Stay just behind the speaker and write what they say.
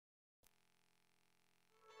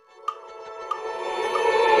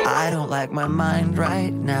don't like my mind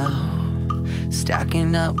right now.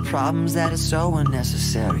 Stacking up problems that are so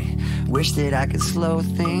unnecessary. Wish that I could slow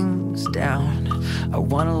things down. I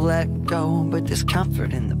wanna let go, but there's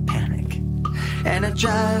comfort in the panic. And I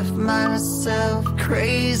drive myself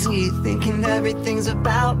crazy, thinking everything's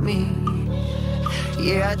about me.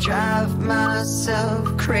 Yeah, I drive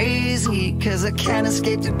myself crazy, 'cause I can't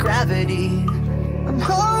escape the gravity. I'm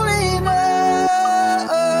holding on.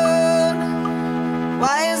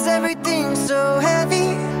 Why is everything so heavy?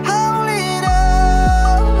 Holding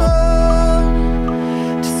on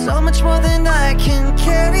to so much more than I can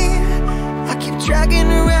carry. I keep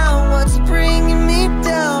dragging around what's bringing me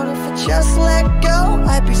down. If I just let go,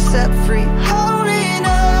 I'd be set free. Holding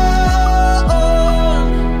on.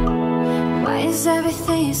 Why is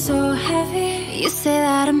everything so heavy? You say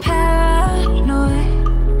that I'm paranoid,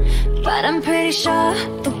 but I'm pretty sure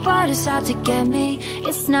the world is out to get me.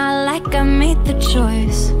 It's not like I made the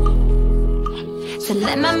choice to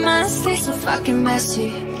let my mind stay so fucking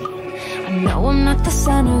messy. I know I'm not the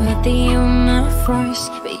center of the universe,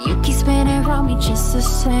 but you keep spinning around me just the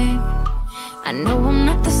same. I know I'm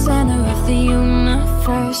not the center of the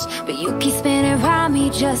universe, but you keep spinning around me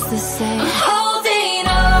just the same. I'm holding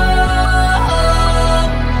on.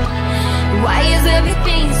 Why is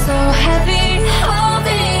everything so heavy?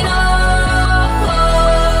 Holding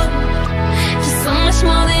on. Just so much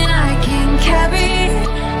more than I can carry.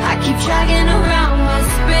 I keep dragging around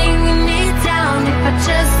what's bringing me down. If I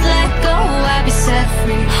just let go, I'd be set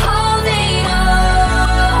free. Holding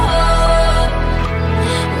on.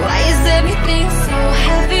 Why is everything so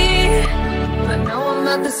heavy? I know I'm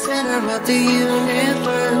not the center of the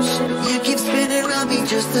universe. You keep spinning around me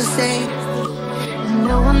just the same. I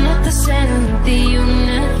know I'm not the center of the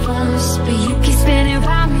universe, but you keep spinning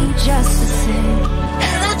around me just the same.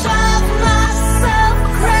 And I drive myself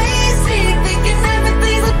crazy, thinking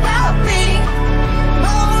everything's about me.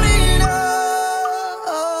 Holding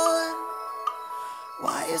on.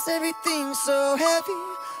 Why is everything so heavy?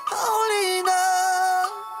 Holding on.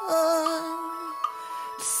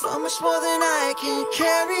 So much more than I can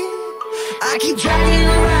carry. I keep dragging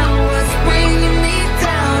around